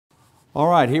All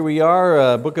right, here we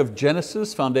are, book of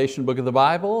Genesis, foundation book of the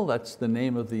Bible. That's the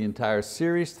name of the entire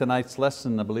series. Tonight's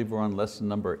lesson, I believe we're on lesson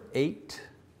number 8.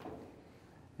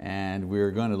 And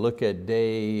we're going to look at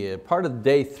part of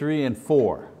day 3 and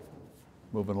 4.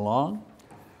 Moving along.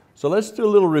 So let's do a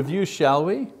little review, shall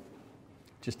we?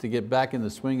 Just to get back in the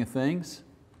swing of things.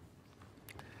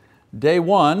 Day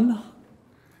 1,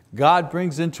 God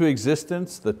brings into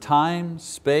existence the time,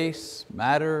 space,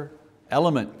 matter,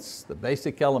 elements, the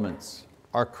basic elements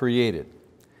are created.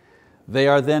 They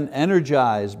are then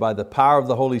energized by the power of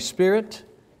the Holy Spirit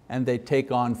and they take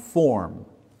on form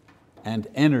and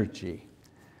energy.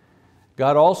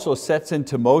 God also sets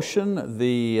into motion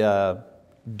the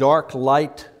dark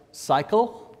light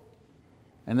cycle,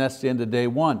 and that's the end of day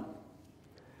 1.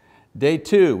 Day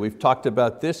 2, we've talked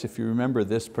about this, if you remember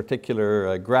this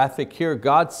particular graphic here.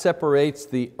 God separates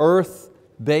the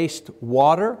earth-based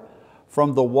water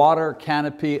from the water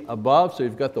canopy above. So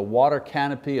you've got the water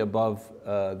canopy above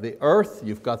the earth,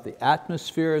 you've got the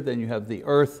atmosphere, then you have the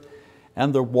earth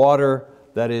and the water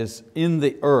that is in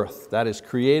the earth. That is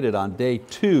created on day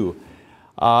 2.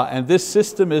 And this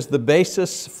system is the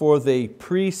basis for the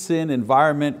pre-sin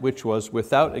environment, which was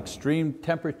without extreme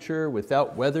temperature,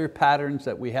 without weather patterns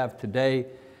that we have today.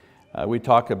 We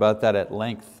talked about that at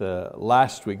length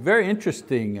last week. Very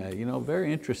interesting,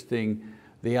 very interesting,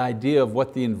 the idea of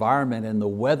what the environment and the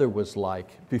weather was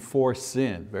like before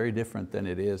sin. Very different than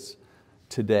it is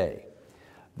today.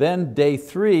 Then day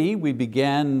 3, we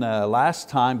began last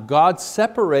time, God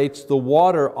separates the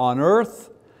water on earth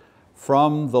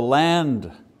from the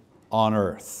land on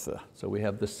earth. So we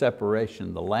have the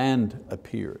separation, the land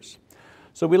appears.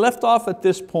 So we left off at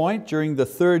this point during the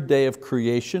 3rd day of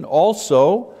creation.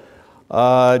 Also,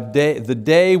 the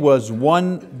day was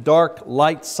one dark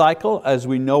light cycle as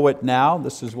we know it now.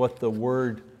 This is what the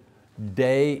word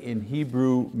day in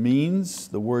Hebrew means.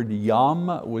 The word yom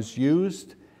was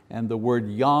used, and the word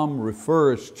yom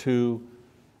refers to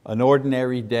an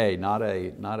ordinary day, not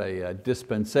a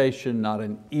dispensation, not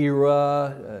an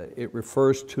era. It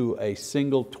refers to a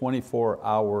single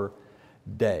 24-hour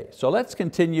day. So let's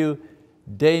continue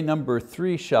day number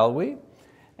 3, shall we?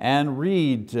 And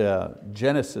read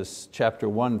Genesis chapter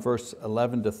 1, verse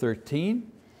 11 to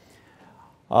 13.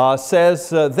 Says,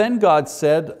 then God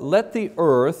said, let the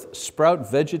earth sprout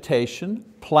vegetation,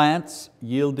 plants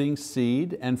yielding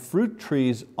seed, and fruit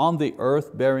trees on the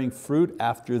earth bearing fruit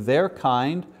after their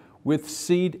kind with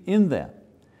seed in them.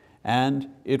 And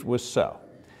it was so.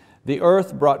 The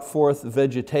earth brought forth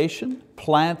vegetation,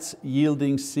 plants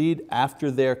yielding seed after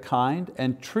their kind,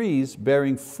 and trees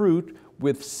bearing fruit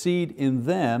with seed in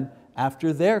them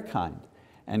after their kind.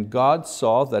 And God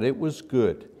saw that it was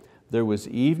good. There was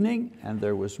evening and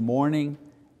there was morning,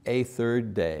 a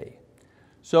 3rd day.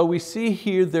 So we see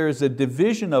here there is a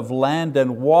division of land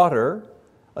and water,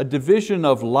 a division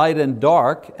of light and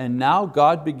dark, and now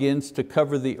God begins to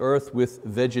cover the earth with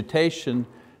vegetation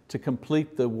to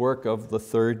complete the work of the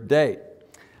 3rd day.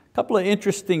 A couple of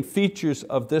interesting features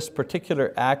of this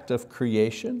particular act of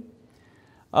creation.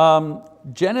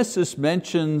 Genesis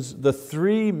mentions the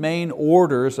 3 main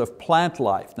orders of plant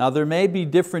life. Now there may be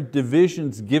different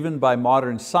divisions given by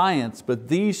modern science, but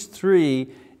these 3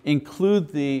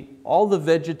 include all the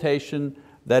vegetation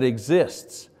that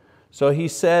exists. So he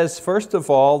says, first of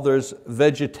all, there's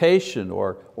vegetation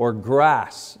or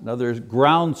grass. Now there's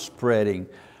ground spreading,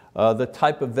 the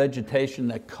type of vegetation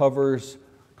that covers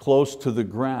close to the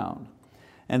ground.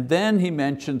 And then he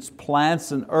mentions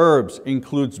plants and herbs,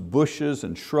 includes bushes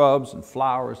and shrubs and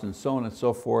flowers and so on and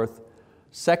so forth.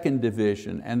 2nd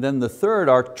division. And then the 3rd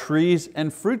are trees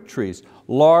and fruit trees,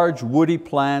 large woody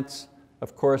plants,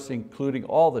 of course including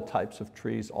all the types of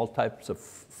trees, all types of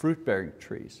fruit-bearing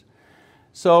trees.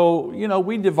 So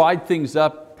we divide things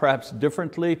up perhaps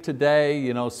differently today,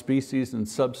 species and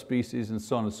subspecies and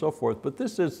so on and so forth, but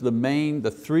this is the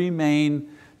 3 main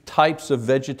types of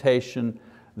vegetation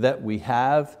that we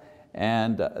have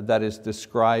and that is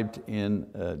described in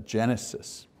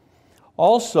Genesis.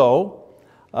 Also,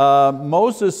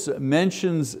 Moses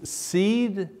mentions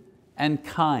seed and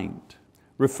kind,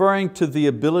 referring to the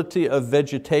ability of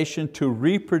vegetation to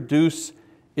reproduce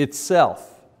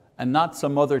itself and not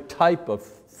some other type of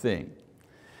thing.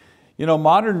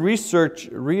 Modern research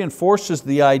reinforces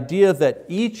the idea that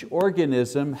each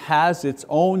organism has its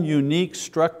own unique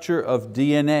structure of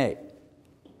DNA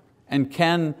and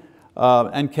can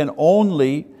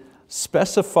only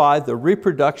specify the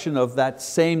reproduction of that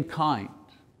same kind.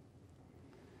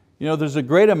 There's a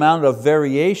great amount of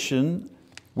variation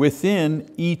within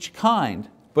each kind,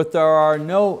 but there are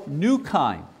no new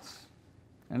kinds.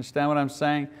 Understand what I'm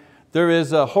saying? There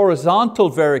is a horizontal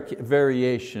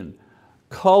variation,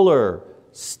 color,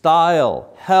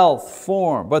 style, health,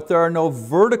 form, but there are no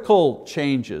vertical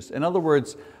changes. In other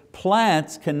words,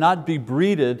 plants cannot be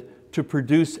breeded to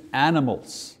produce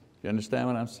animals. You understand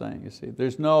what I'm saying? You see,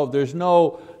 there's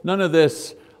none of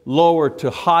this lower to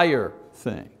higher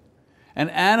thing. And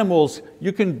animals,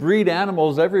 you can breed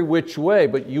animals every which way,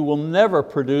 but you will never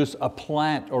produce a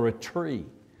plant or a tree.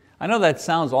 I know that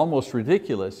sounds almost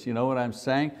ridiculous, you know what I'm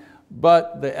saying?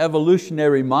 But the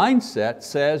evolutionary mindset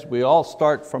says we all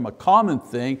start from a common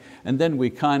thing and then we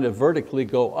kind of vertically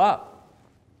go up.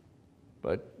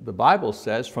 But the Bible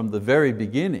says from the very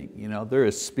beginning, there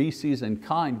is species and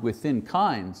kind within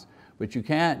kinds, but you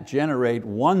can't generate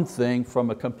one thing from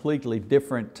a completely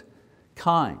different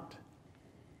kind.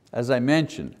 As I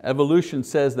mentioned, evolution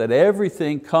says that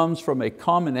everything comes from a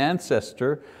common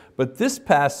ancestor, but this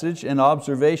passage and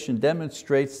observation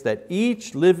demonstrates that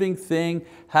each living thing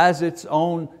has its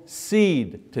own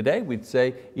seed. Today we'd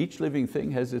say each living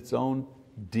thing has its own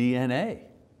DNA.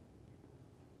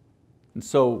 And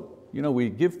so, we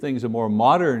give things a more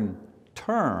modern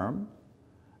term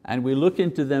and we look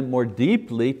into them more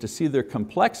deeply to see their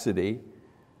complexity,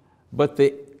 but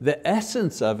the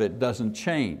essence of it doesn't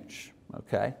change,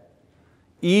 okay?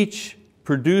 Each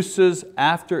produces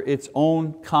after its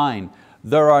own kind.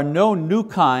 There are no new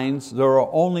kinds, there are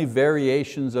only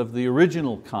variations of the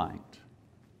original kind.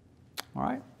 All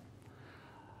right?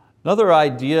 Another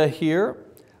idea here,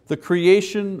 the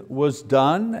creation was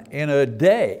done in a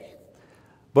day,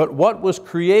 but what was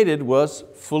created was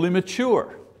fully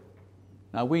mature.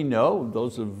 Now we know,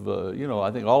 those of,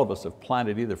 I think all of us have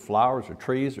planted either flowers or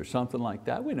trees or something like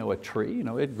that. We know a tree,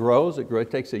 it grows,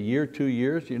 it takes a year, 2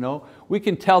 years. We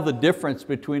can tell the difference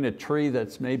between a tree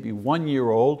that's maybe 1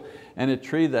 year old and a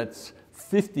tree that's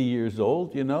 50 years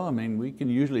old. We can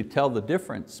usually tell the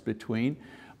difference between.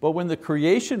 But when the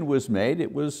creation was made,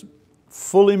 it was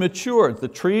fully matured. The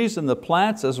trees and the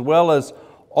plants as well as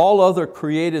all other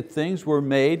created things were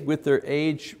made with their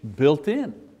age built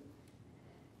in.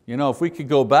 If we could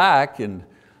go back and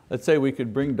let's say we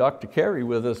could bring Dr. Carey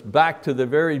with us back to the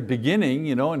very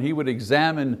beginning, and he would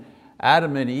examine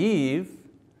Adam and Eve,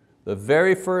 the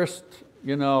very first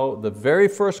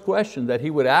question that he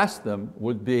would ask them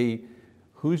would be,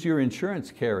 who's your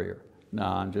insurance carrier? No,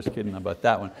 I'm just kidding about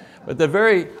that one. But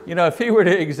if he were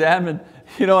to examine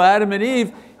Adam and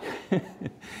Eve,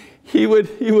 he would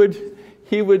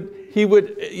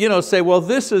say, well,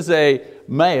 this is a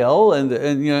male, and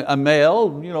a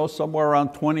male somewhere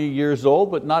around 20 years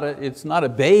old, but it's not a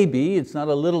baby, it's not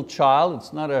a little child,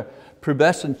 it's not a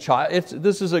pubescent child.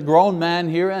 This is a grown man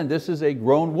here and this is a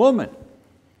grown woman.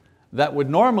 That would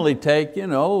normally take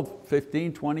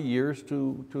 15, 20 years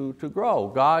to grow.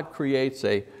 God creates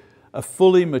a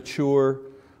fully mature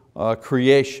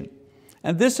creation.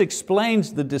 And this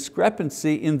explains the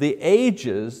discrepancy in the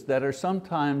ages that are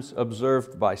sometimes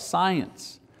observed by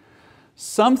science.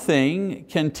 Something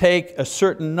can take a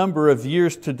certain number of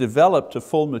years to develop to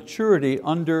full maturity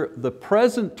under the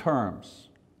present terms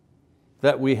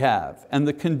that we have and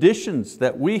the conditions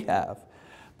that we have.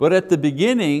 But at the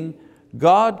beginning,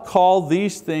 God called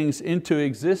these things into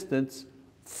existence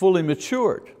fully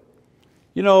matured.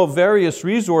 Various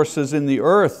resources in the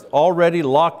earth already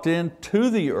locked in to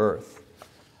the earth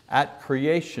at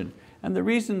creation. And the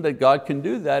reason that God can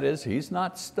do that is He's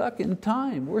not stuck in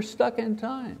time. We're stuck in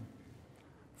time.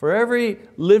 For every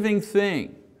living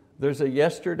thing, there's a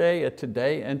yesterday, a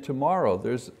today, and tomorrow.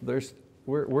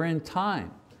 We're in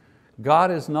time. God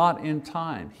is not in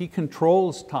time. He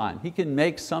controls time. He can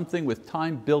make something with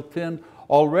time built in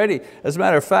already. As a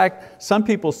matter of fact, some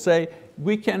people say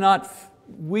we cannot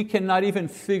even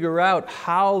figure out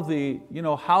how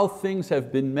things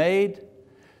have been made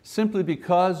simply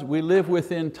because we live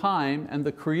within time and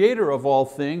the creator of all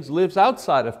things lives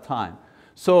outside of time.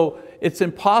 So it's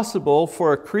impossible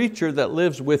for a creature that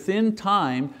lives within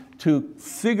time to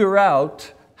figure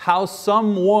out how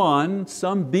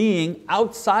some being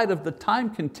outside of the time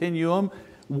continuum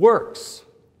works.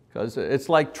 Because it's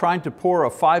like trying to pour a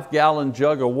 5-gallon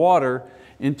jug of water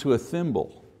into a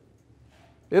thimble.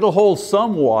 It'll hold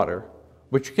some water,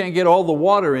 but you can't get all the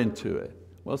water into it.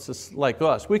 Well, it's just like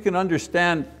us. We can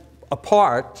understand a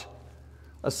part,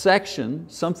 a section,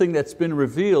 something that's been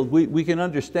revealed, we can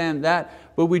understand that,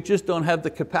 but we just don't have the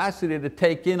capacity to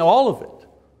take in all of it,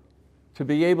 to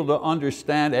be able to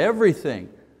understand everything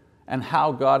and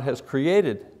how God has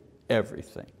created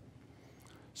everything.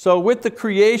 So with the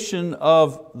creation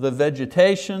of the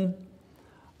vegetation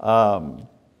and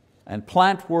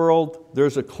plant world,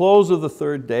 there's a close of the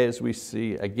third day as we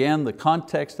see. Again, the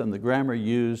context and the grammar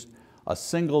used, a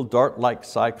single dart-like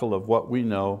cycle of what we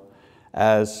know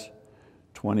as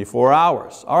 24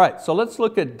 hours. All right, so let's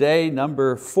look at day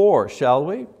number 4, shall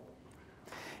we?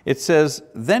 It says,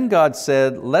 then God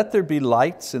said, let there be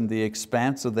lights in the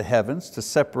expanse of the heavens to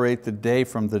separate the day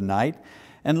from the night,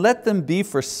 and let them be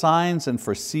for signs and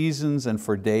for seasons and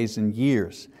for days and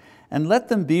years. And let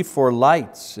them be for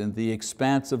lights in the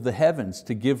expanse of the heavens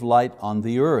to give light on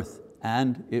the earth.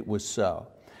 And it was so.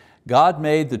 God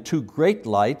made the 2 great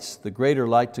lights, the greater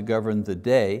light to govern the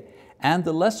day, and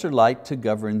the lesser light to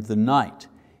govern the night.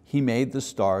 He made the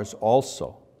stars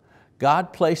also.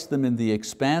 God placed them in the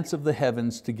expanse of the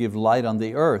heavens to give light on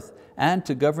the earth, and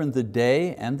to govern the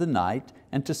day and the night,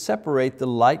 and to separate the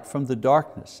light from the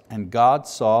darkness. And God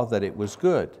saw that it was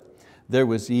good. There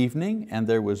was evening and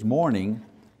there was morning,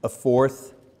 a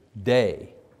 4th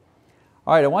day.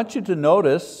 All right, I want you to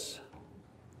notice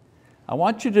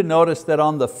that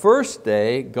on the first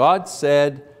day, God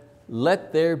said,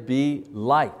 let there be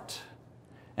light.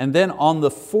 And then on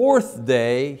the 4th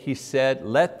day, He said,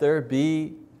 let there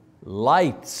be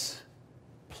lights,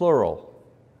 plural.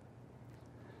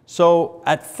 So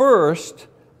at first,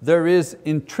 there is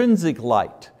intrinsic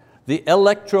light, the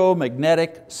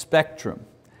electromagnetic spectrum.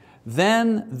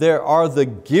 Then there are the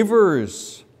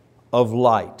givers of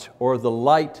light, or the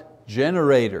light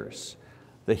generators,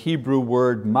 the Hebrew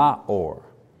word ma'or.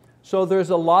 So there's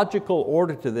a logical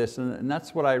order to this, and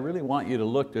that's what I really want you to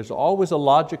look. There's always a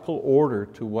logical order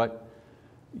to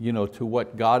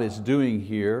what God is doing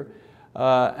here.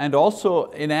 And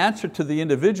also in answer to the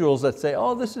individuals that say,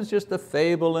 oh, this is just a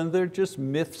fable and they're just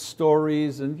myth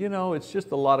stories and it's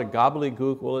just a lot of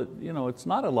gobbledygook. Well, it's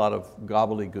not a lot of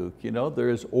gobbledygook. There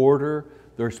is order,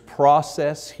 there's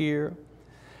process here.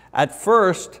 At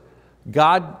first,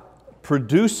 God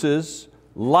produces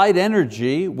light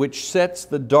energy which sets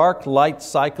the dark light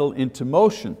cycle into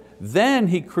motion. Then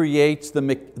He creates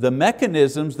the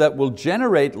mechanisms that will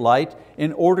generate light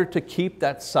in order to keep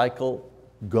that cycle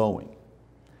going.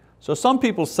 So some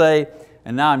people say,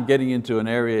 and now I'm getting into an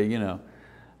area,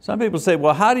 some people say,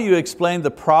 well, how do you explain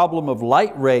the problem of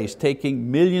light rays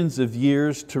taking millions of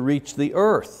years to reach the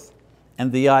earth?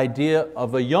 And the idea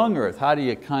of a young earth, how do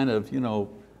you kind of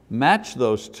match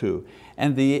those two?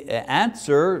 And the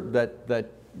answer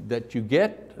that you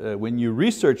get when you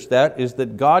research that is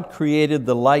that God created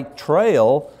the light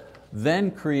trail,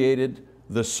 then created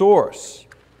the source.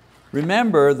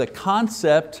 Remember, the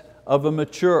concept of a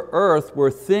mature earth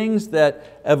were things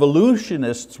that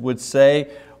evolutionists would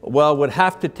say, well, would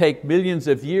have to take millions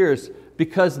of years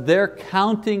because they're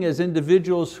counting as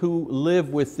individuals who live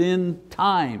within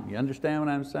time. You understand what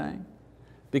I'm saying?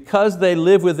 Because they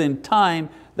live within time,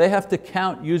 they have to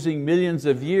count using millions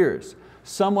of years.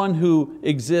 Someone who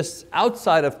exists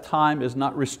outside of time is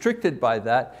not restricted by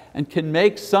that and can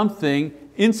make something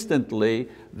instantly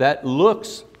that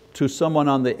looks to someone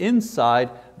on the inside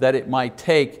that it might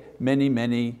take many,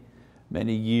 many,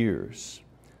 many years.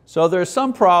 So there are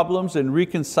some problems in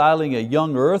reconciling a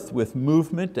young earth with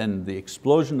movement and the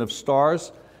explosion of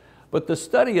stars, but the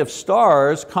study of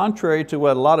stars, contrary to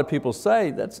what a lot of people say,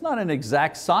 that's not an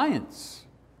exact science.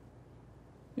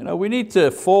 We need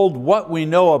to fold what we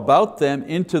know about them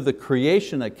into the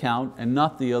creation account and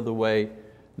not the other way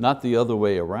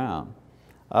around.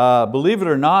 Believe it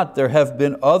or not, there have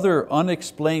been other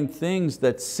unexplained things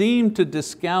that seem to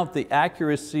discount the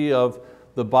accuracy of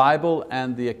the Bible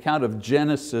and the account of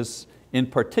Genesis in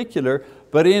particular,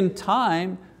 but in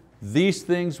time, these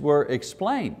things were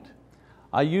explained.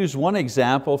 I use one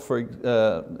example,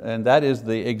 and that is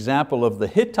the example of the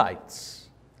Hittites.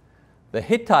 The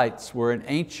Hittites were an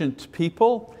ancient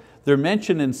people. They're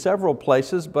mentioned in several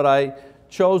places, but I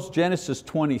chose Genesis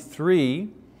 23.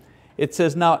 It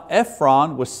says, now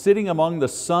Ephron was sitting among the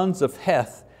sons of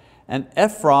Heth, and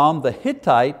Ephron the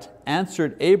Hittite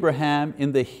answered Abraham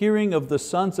in the hearing of the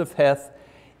sons of Heth,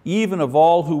 even of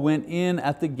all who went in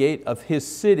at the gate of his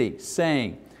city,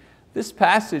 saying, this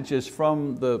passage is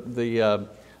from the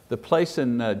place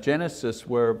in Genesis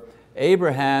where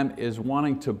Abraham is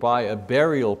wanting to buy a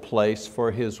burial place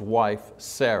for his wife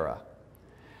Sarah.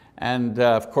 And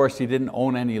of course he didn't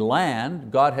own any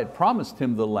land. God had promised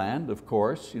him the land, of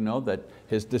course, that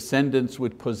his descendants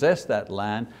would possess that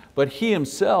land, but he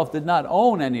himself did not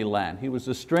own any land. He was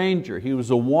a stranger, he was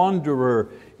a wanderer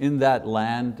in that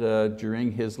land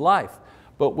during his life.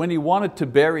 But when he wanted to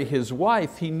bury his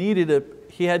wife,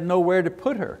 he had nowhere to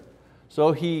put her.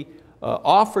 So he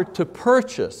offered to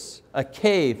purchase a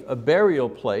cave, a burial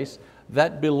place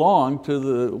that belonged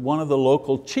to one of the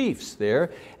local chiefs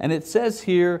there. And it says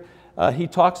here, he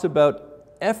talks about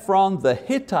Ephron the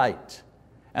Hittite.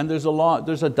 And there's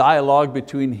a dialogue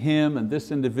between him and this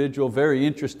individual, very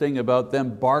interesting, about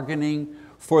them bargaining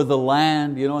for the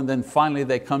land, and then finally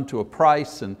they come to a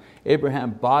price and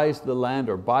Abraham buys the land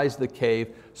or buys the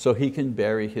cave so he can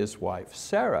bury his wife,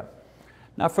 Sarah.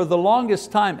 Now for the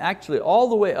longest time, actually all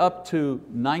the way up to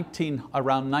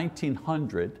around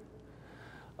 1900,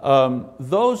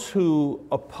 those who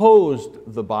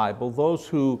opposed the Bible, those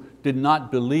who did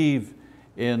not believe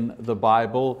in the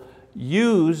Bible,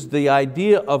 used the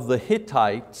idea of the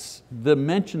Hittites, the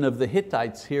mention of the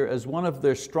Hittites here, as one of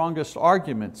their strongest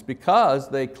arguments, because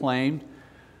they claimed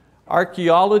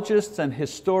archaeologists and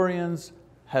historians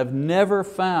have never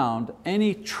found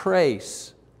any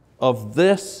trace of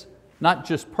this, not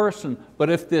just person, but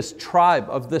if this tribe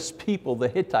of this people, the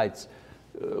Hittites,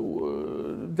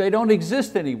 they don't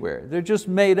exist anywhere. They're just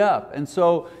made up. And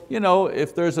so,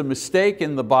 if there's a mistake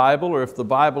in the Bible, or if the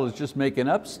Bible is just making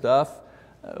up stuff,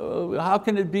 how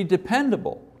can it be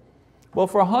dependable? Well,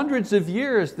 for hundreds of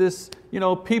years,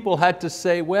 people had to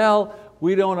say, well,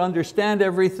 we don't understand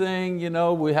everything,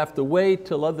 we have to wait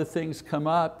till other things come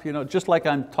up, just like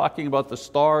I'm talking about the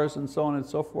stars and so on and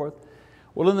so forth.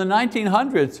 Well, in the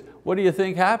 1900s, what do you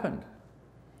think happened?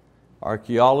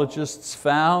 Archaeologists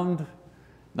found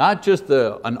not just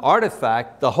an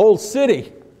artifact, the whole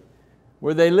city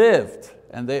where they lived,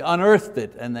 and they unearthed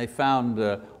it, and they found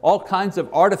all kinds of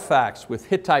artifacts with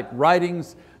Hittite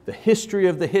writings, the history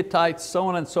of the Hittites, so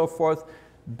on and so forth.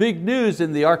 Big news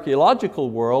in the archaeological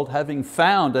world, having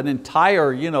found an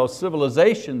entire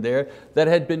civilization there that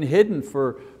had been hidden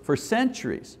for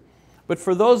centuries. But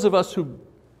for those of us who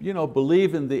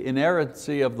believe in the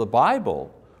inerrancy of the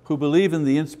Bible, who believe in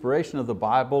the inspiration of the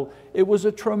Bible, it was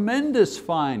a tremendous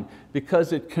find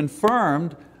because it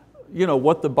confirmed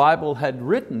what the Bible had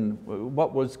written,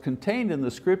 what was contained in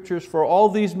the scriptures for all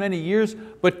these many years,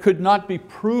 but could not be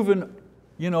proven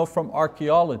from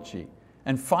archaeology.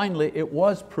 And finally it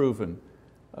was proven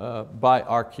by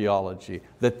archaeology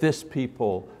that these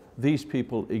people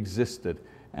existed,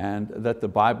 and that the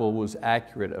Bible was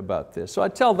accurate about this. So I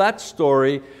tell that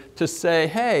story to say,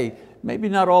 hey, maybe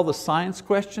not all the science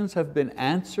questions have been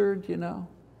answered,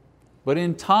 but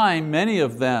in time many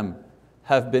of them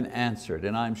have been answered,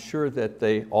 and I'm sure that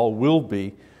they all will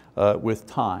be with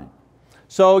time.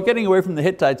 So getting away from the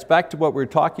Hittites, back to what we're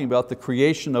talking about, the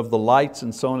creation of the lights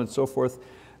and so on and so forth.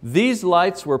 These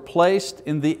lights were placed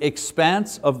in the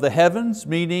expanse of the heavens,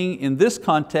 meaning in this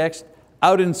context,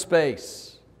 out in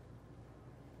space.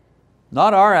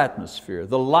 Not our atmosphere,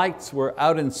 the lights were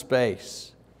out in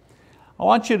space. I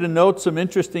want you to note some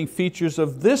interesting features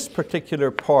of this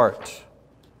particular part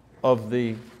of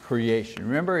the creation.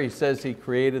 Remember, he says he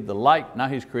created the light, now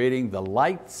he's creating the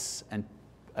lights and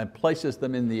places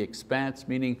them in the expanse,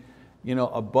 meaning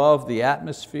above the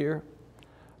atmosphere.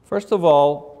 First of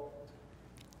all,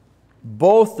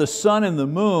 both the sun and the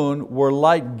moon were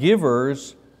light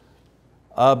givers,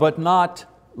 but not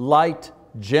light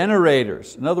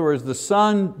generators. In other words, the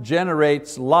sun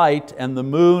generates light and the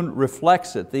moon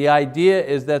reflects it. The idea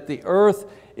is that the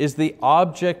earth is the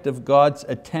object of God's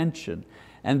attention,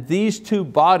 and these two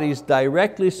bodies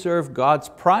directly serve God's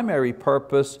primary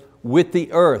purpose with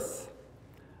the earth.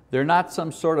 They're not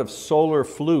some sort of solar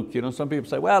fluke. Some people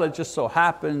say, well, it just so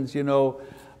happens,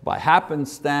 by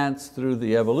happenstance through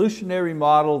the evolutionary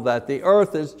model that the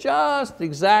earth is just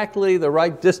exactly the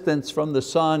right distance from the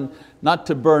sun not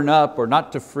to burn up or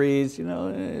not to freeze.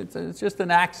 It's just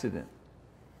an accident.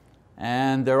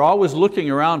 And they're always looking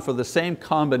around for the same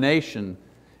combination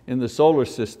in the solar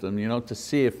system, to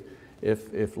see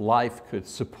if life could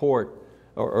support,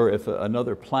 or if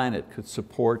another planet could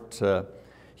support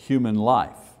human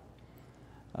life.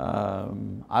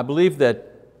 I believe that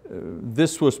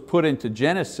this was put into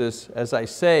Genesis, as I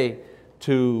say,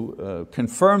 to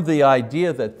confirm the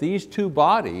idea that these two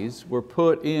bodies were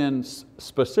put in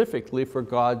specifically for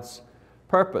God's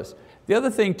purpose. The other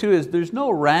thing too is there's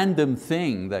no random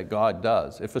thing that God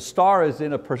does. If a star is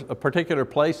in a particular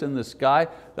place in the sky,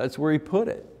 that's where He put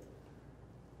it.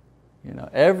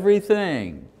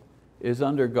 Everything is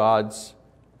under God's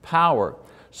power.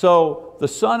 So the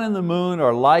sun and the moon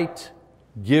are light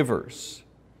givers.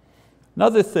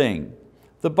 Another thing,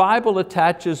 the Bible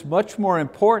attaches much more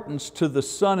importance to the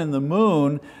sun and the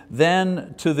moon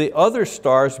than to the other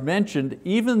stars mentioned,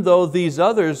 even though these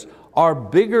others are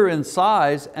bigger in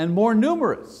size and more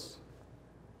numerous.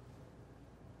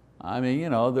 I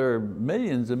mean, there are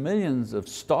millions and millions of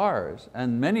stars,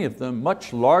 and many of them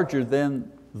much larger than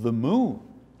the moon.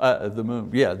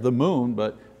 The moon,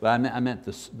 but I meant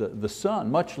the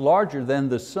sun, much larger than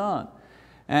the sun.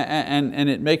 And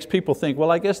it makes people think, well,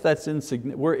 I guess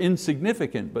we're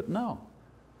insignificant, but no,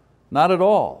 not at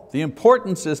all. The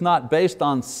importance is not based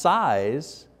on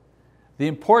size. The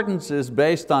importance is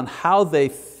based on how they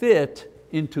fit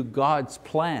into God's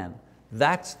plan.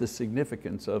 That's the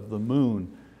significance of the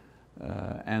moon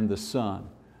and the sun.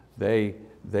 They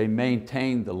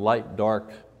maintain the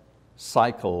light-dark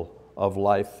cycle of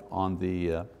life on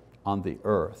the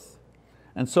earth.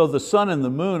 And so the sun and the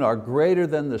moon are greater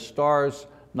than the stars,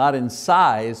 not in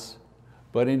size,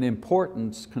 but in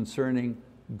importance concerning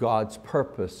God's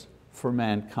purpose for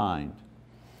mankind.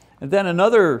 And then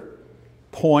another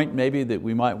point maybe that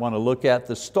we might want to look at,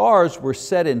 the stars were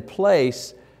set in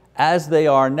place as they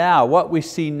are now. What we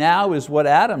see now is what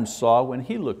Adam saw when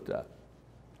he looked up.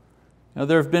 Now,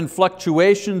 there have been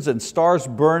fluctuations and stars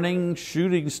burning,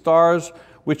 shooting stars,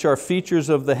 which are features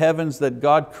of the heavens that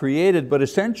God created, but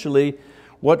essentially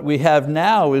what we have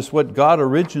now is what God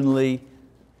originally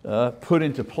put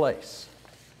into place.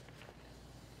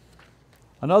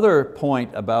 Another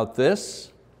point about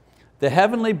this, the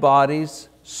heavenly bodies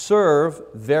serve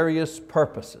various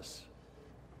purposes.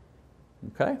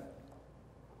 Okay?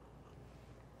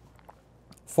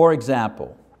 For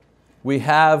example, we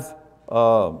have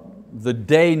the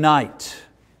day-night.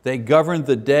 They govern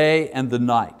the day and the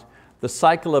night. The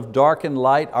cycle of dark and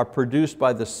light are produced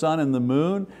by the sun and the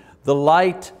moon. The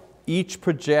light each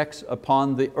projects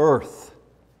upon the earth.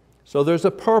 So there's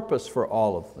a purpose for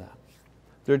all of them.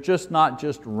 They're not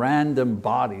just random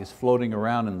bodies floating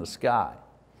around in the sky.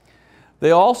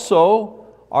 They also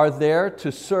are there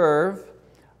to serve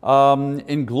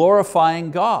in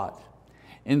glorifying God.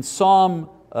 In Psalm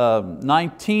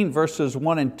 19 verses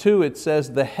 1 and 2 it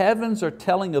says, "The heavens are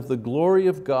telling of the glory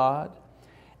of God,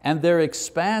 and their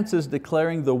expanse is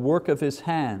declaring the work of His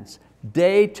hands.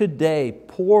 Day to day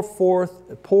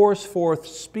pours forth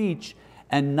speech,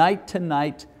 and night to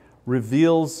night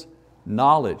reveals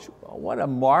knowledge." What a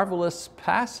marvelous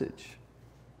passage.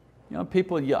 You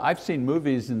know, I've seen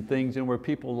movies and things where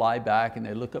people lie back and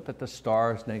they look up at the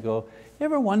stars and they go, "You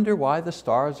ever wonder why the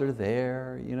stars are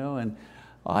there?" You know, and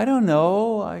I don't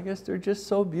know, I guess they're just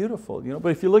so beautiful. You know, but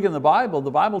if you look in the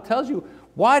Bible tells you,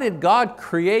 why did God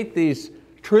create these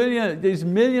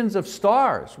millions of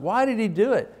stars? Why did He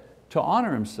do it? To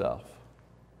honor Himself.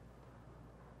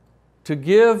 To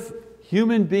give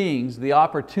human beings the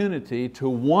opportunity to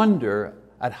wonder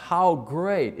at how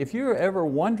great. If you're ever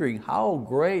wondering how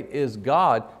great is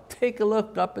God, take a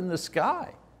look up in the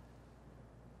sky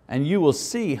and you will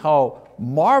see how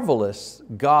marvelous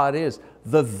God is.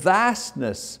 The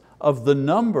vastness of the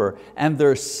number and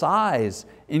their size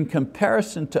in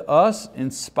comparison to us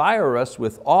inspire us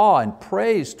with awe and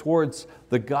praise towards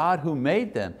the God who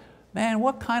made them. Man,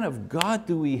 what kind of God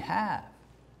do we have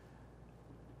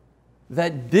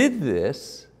that did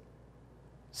this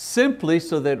simply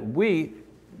so that we,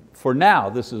 for now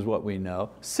this is what we know,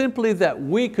 simply that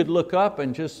we could look up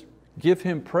and just give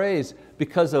Him praise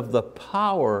because of the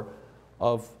power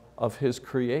of His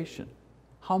creation.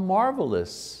 How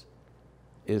marvelous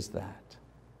is that?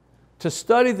 To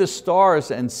study the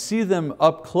stars and see them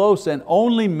up close and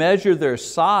only measure their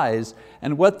size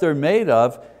and what they're made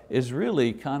of is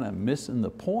really kind of missing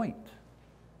the point.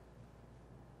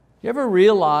 You ever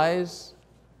realize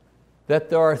that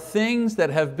there are things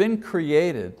that have been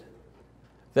created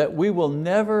that we will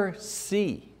never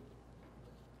see,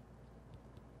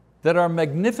 that are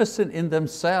magnificent in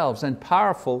themselves and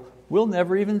powerful, we'll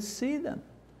never even see them?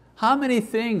 How many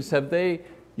things have they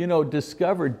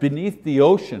discovered beneath the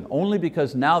ocean only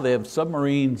because now they have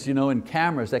submarines and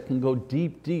cameras that can go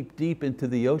deep, deep, deep into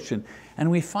the ocean. And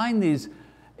we find this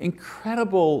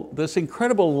incredible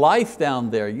life down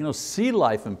there, sea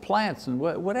life and plants and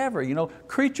whatever,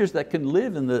 creatures that can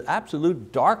live in the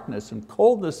absolute darkness and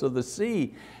coldness of the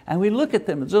sea. And we look at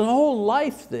them, there's a whole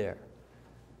life there,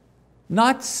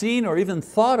 not seen or even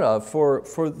thought of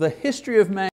for the history of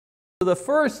man. For the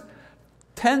first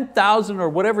 10,000 or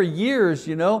whatever years,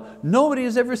 nobody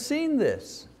has ever seen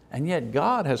this. And yet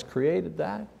God has created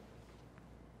that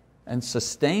and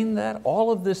sustained that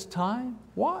all of this time.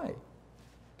 Why?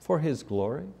 For His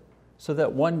glory, so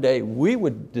that one day we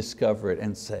would discover it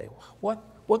and say,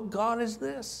 what God is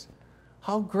this?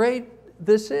 How great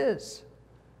this is.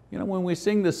 When we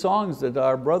sing the songs that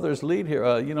our brothers lead here,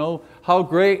 how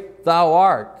great Thou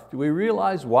art. Do we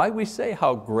realize why we say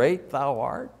how great Thou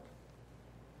art?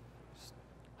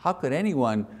 How could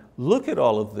anyone look at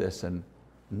all of this and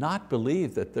not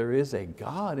believe that there is a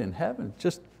God in heaven,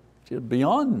 just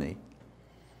beyond me?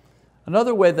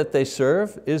 Another way that they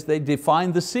serve is they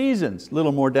define the seasons, a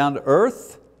little more down to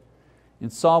earth. In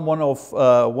Psalm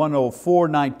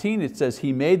 104:19 it says,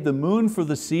 He made the moon for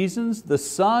the seasons, the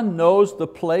sun knows the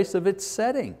place of its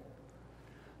setting.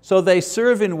 So they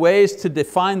serve in ways to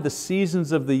define the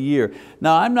seasons of the year.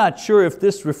 Now I'm not sure if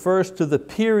this refers to the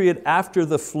period after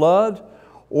the flood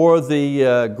or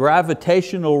the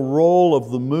gravitational role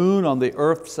of the moon on the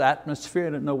earth's atmosphere. I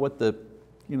don't know what the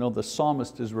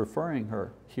psalmist is referring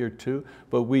her here to,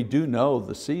 but we do know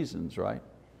the seasons, right?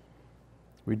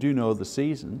 We do know the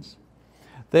seasons.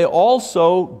 They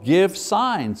also give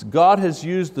signs. God has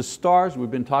used the stars. We've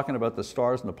been talking about the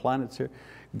stars and the planets here.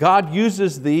 God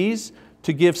uses these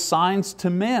to give signs to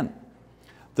men.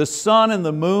 The sun and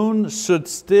the moon stood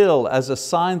still as a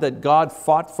sign that God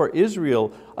fought for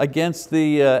Israel against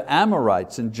the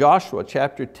Amorites. In Joshua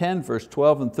chapter 10, verse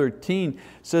 12 and 13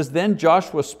 says, "Then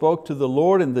Joshua spoke to the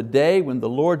Lord in the day when the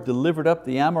Lord delivered up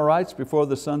the Amorites before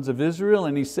the sons of Israel,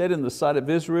 and he said in the sight of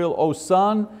Israel, O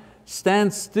sun,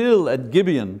 stand still at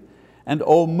Gibeon, and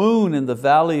O moon in the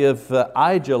valley of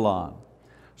Aijalon.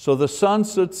 So the sun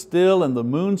stood still and the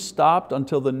moon stopped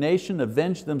until the nation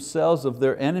avenged themselves of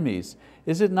their enemies.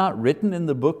 Is it not written in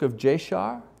the book of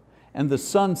Jashar? And the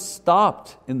sun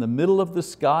stopped in the middle of the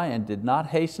sky and did not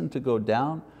hasten to go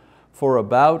down for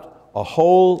about a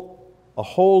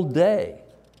whole day."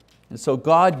 And so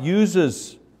God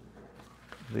uses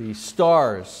the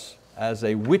stars as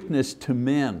a witness to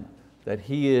men that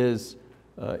He is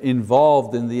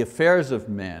involved in the affairs of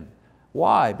men.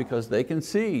 Why? Because they can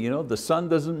see, the sun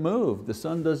doesn't move. The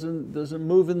sun doesn't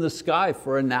move in the sky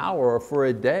for an hour or for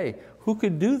a day. Who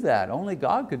could do that? Only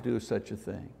God could do such a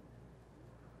thing.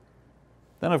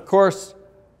 Then of course,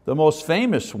 the most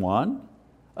famous one,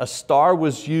 a star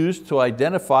was used to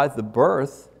identify the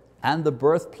birth and the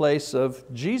birthplace of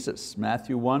Jesus.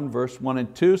 Matthew 1, verse 1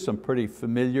 and 2, some pretty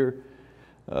familiar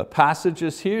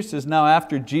passages here. It says, "Now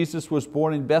after Jesus was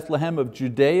born in Bethlehem of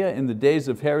Judea in the days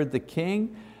of Herod the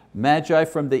king, Magi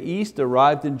from the east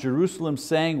arrived in Jerusalem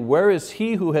saying, 'Where is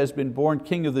he who has been born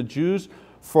King of the Jews?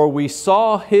 For we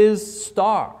saw his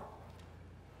star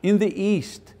in the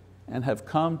east and have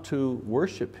come to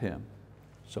worship him.'"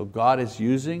 So God is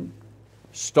using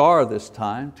star this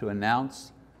time to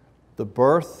announce the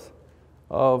birth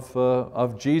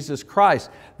of Jesus Christ.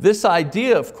 This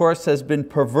idea, of course, has been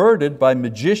perverted by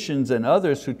magicians and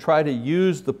others who try to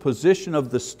use the position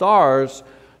of the stars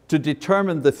to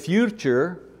determine the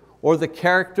future or the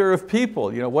character of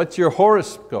people. What's your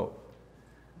horoscope?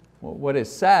 Well, what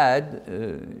is sad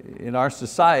in our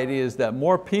society is that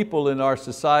more people in our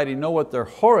society know what their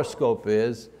horoscope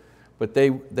is, but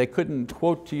they couldn't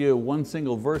quote to you one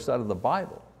single verse out of the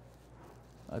Bible.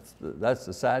 That's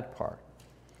the sad part.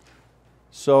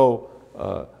 So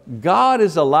God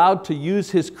is allowed to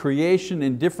use His creation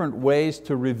in different ways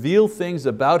to reveal things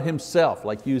about Himself,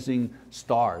 like using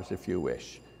stars, if you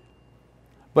wish.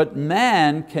 But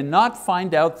man cannot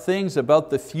find out things about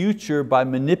the future by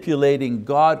manipulating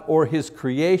God or His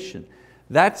creation.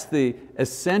 That's the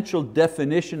essential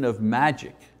definition of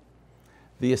magic.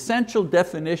 The essential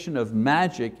definition of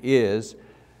magic is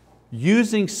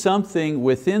using something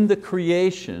within the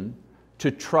creation to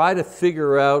try to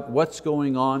figure out what's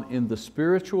going on in the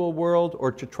spiritual world or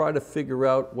to try to figure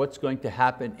out what's going to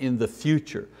happen in the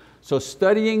future. So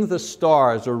studying the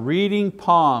stars or reading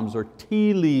palms or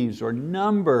tea leaves or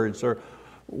numbers or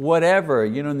whatever,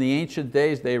 in the ancient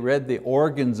days they read the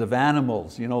organs of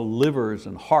animals, livers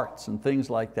and hearts and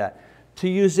things like that. To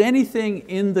use anything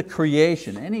in the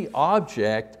creation, any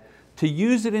object, to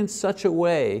use it in such a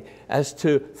way as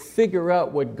to figure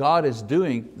out what God is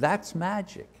doing, that's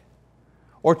magic.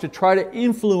 Or to try to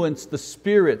influence the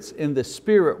spirits in the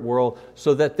spirit world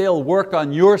so that they'll work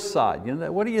on your side.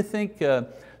 What do you think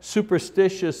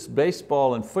superstitious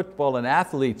baseball and football and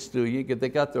athletes do? They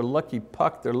got their lucky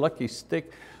puck, their lucky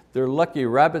stick, their lucky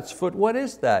rabbit's foot. What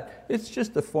is that? It's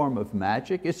just a form of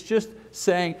magic. It's just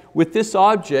saying, with this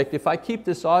object, if I keep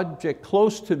this object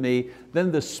close to me,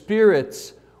 then the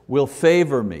spirits will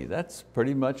favor me. That's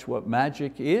pretty much what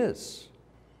magic is.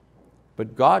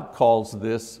 But God calls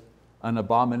this an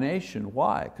abomination.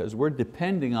 Why? Because we're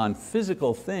depending on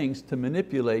physical things to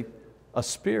manipulate a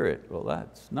spirit. Well,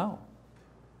 no.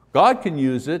 God can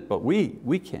use it, but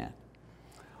we can't.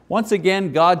 Once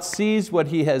again, God sees what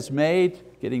He has made,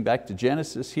 getting back to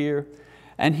Genesis here,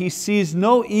 and He sees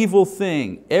no evil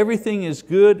thing. Everything is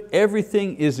good,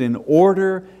 everything is in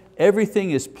order,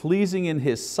 everything is pleasing in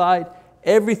His sight,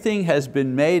 everything has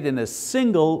been made in a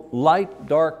single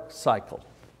light-dark cycle,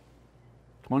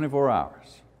 24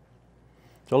 hours.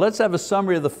 So let's have a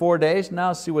summary of the 4 days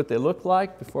now, see what they look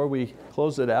like before we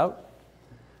close it out.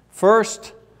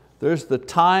 First, there's the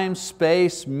time,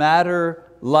 space, matter,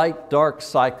 light, dark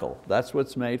cycle. That's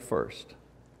what's made first.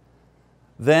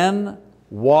 Then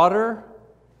water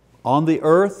on the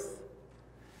earth,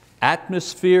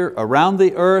 atmosphere around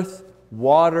the earth,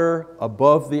 water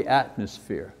above the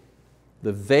atmosphere.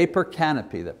 the vapor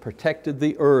canopy that protected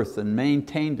the earth and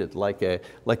maintained it like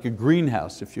a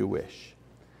greenhouse, if you wish.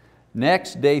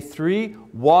 Next, day 3,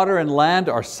 water and land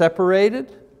are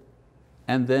separated,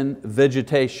 and then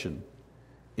vegetation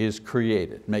is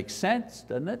created. Makes sense,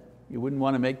 doesn't it? You wouldn't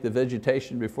want to make the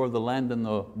vegetation before the land and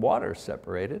the water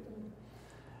separated.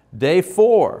 Day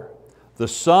 4, the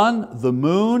sun, the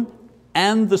moon,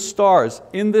 and the stars,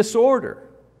 in this order.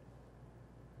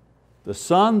 The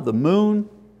sun, the moon,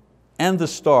 and the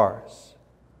stars.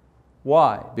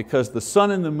 Why? Because the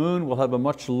sun and the moon will have a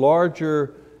much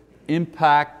larger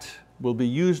impact, will be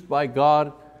used by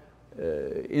God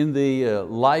in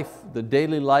the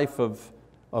daily life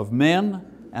of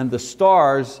men, and the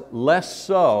stars less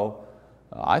so.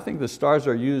 I think the stars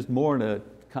are used more in a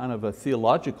kind of a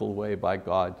theological way by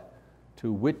God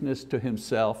to witness to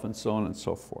Himself and so on and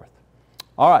so forth.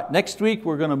 All right, next week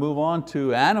we're going to move on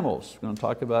to animals. We're going to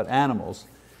talk about animals.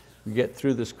 We get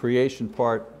through this creation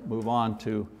part, move on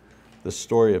to the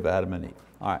story of Adam and Eve.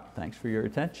 All right, thanks for your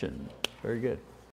attention. Very good.